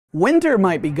Winter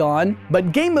might be gone,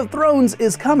 but Game of Thrones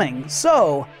is coming,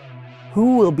 so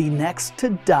who will be next to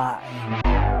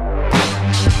die?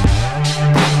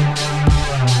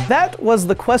 That was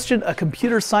the question a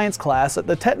computer science class at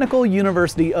the Technical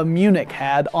University of Munich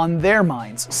had on their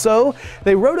minds, so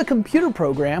they wrote a computer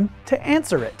program to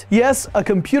answer it. Yes, a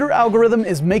computer algorithm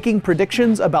is making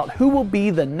predictions about who will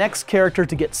be the next character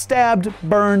to get stabbed,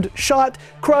 burned, shot,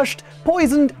 crushed,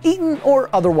 poisoned, eaten, or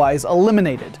otherwise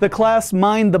eliminated. The class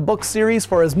mined the book series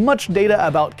for as much data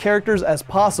about characters as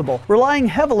possible, relying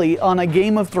heavily on a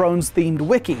Game of Thrones themed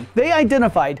wiki. They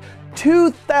identified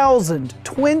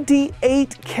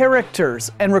 2,028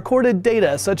 characters and recorded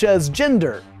data such as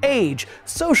gender, age,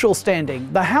 social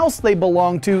standing, the house they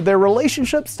belong to, their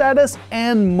relationship status,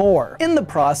 and more. In the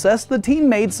process, the team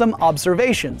made some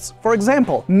observations. For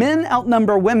example, men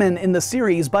outnumber women in the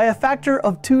series by a factor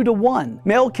of 2 to 1.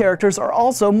 Male characters are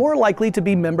also more likely to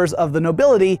be members of the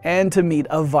nobility and to meet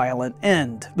a violent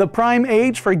end. The prime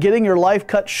age for getting your life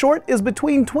cut short is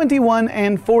between 21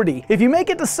 and 40. If you make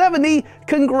it to 70,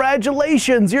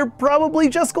 congratulations, you're probably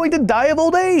just going to die of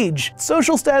old age.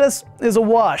 Social status is a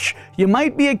wash. You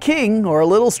might be a king or a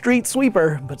little street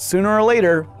sweeper, but sooner or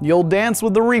later, you'll dance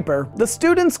with the Reaper. The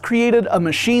students created a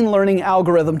machine learning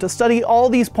algorithm to study all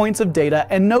these points of data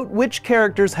and note which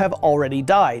characters have already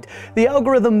died. The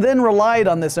algorithm then relied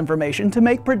on this information to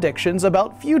make predictions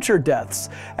about future deaths.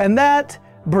 And that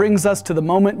brings us to the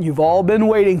moment you've all been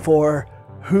waiting for.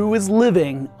 Who is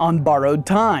living on borrowed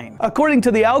time? According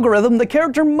to the algorithm, the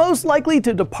character most likely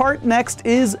to depart next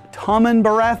is Tommen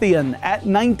Baratheon at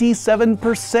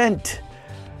 97%.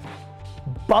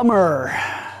 Bummer.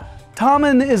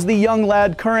 Tommen is the young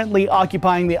lad currently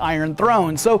occupying the Iron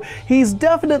Throne, so he's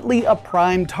definitely a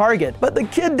prime target, but the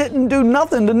kid didn't do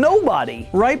nothing to nobody.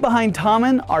 Right behind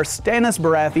Tommen are Stannis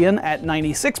Baratheon at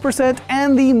 96%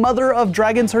 and the mother of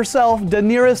dragons herself,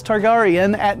 Daenerys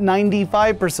Targaryen, at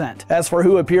 95%. As for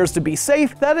who appears to be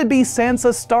safe, that'd be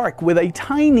Sansa Stark with a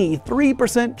tiny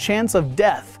 3% chance of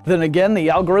death. Then again, the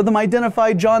algorithm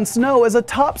identified Jon Snow as a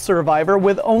top survivor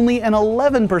with only an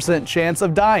 11% chance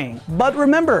of dying. But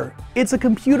remember, it's a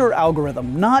computer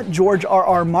algorithm, not George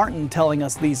R.R. Martin telling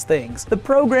us these things. The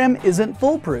program isn't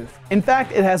foolproof. In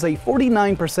fact, it has a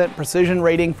 49% precision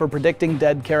rating for predicting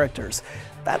dead characters.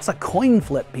 That's a coin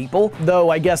flip, people. Though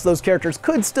I guess those characters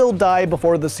could still die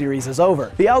before the series is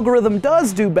over. The algorithm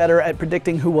does do better at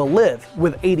predicting who will live,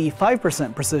 with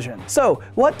 85% precision. So,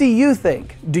 what do you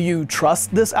think? Do you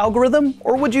trust this algorithm?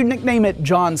 Or would you nickname it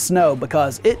Jon Snow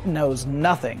because it knows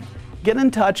nothing? Get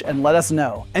in touch and let us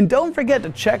know. And don't forget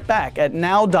to check back at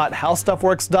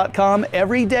now.howstuffworks.com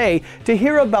every day to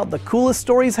hear about the coolest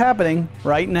stories happening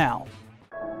right now.